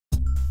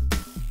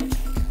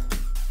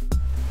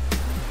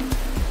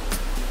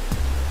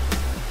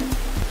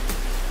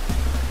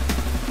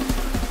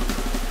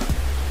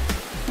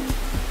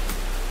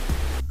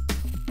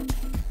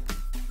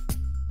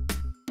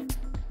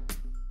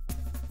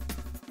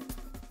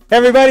Hey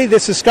everybody,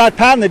 this is Scott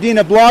Patton, the Dean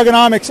of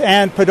Blogonomics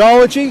and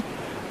Podology.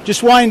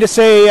 Just wanting to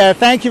say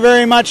thank you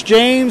very much,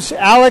 James,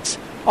 Alex.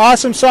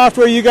 Awesome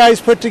software you guys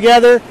put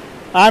together.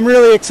 I'm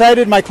really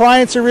excited. My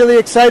clients are really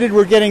excited.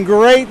 We're getting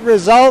great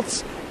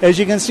results, as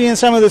you can see in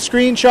some of the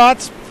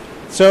screenshots.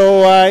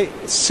 So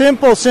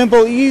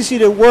simple, easy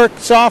to work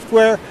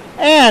software,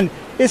 and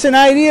it's an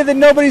idea that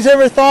nobody's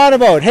ever thought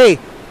about. Hey,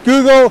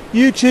 Google,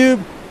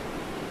 YouTube,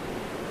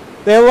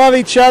 they love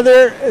each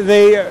other.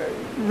 They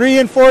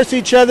reinforce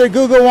each other.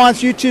 Google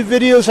wants YouTube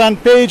videos on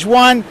page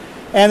 1,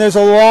 and there's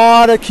a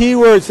lot of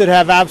keywords that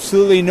have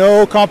absolutely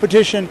no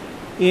competition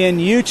in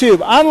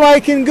YouTube,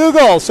 unlike in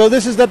Google. So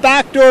this is the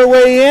backdoor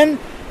way in.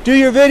 Do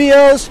your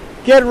videos,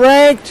 get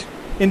ranked,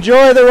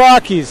 enjoy the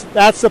Rockies.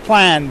 That's the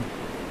plan.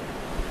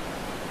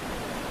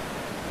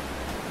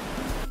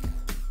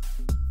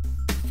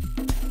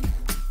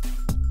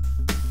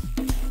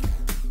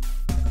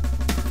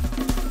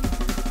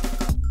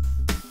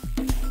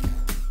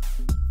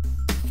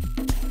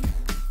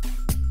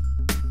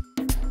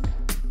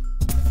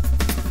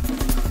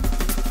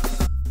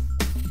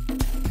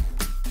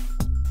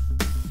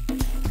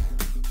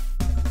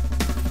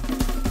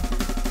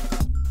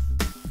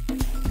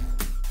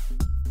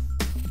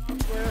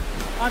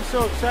 I'm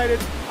so excited.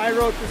 I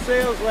wrote the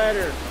sales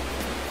letter.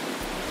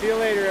 See you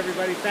later,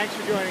 everybody. Thanks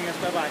for joining us.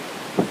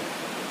 Bye-bye.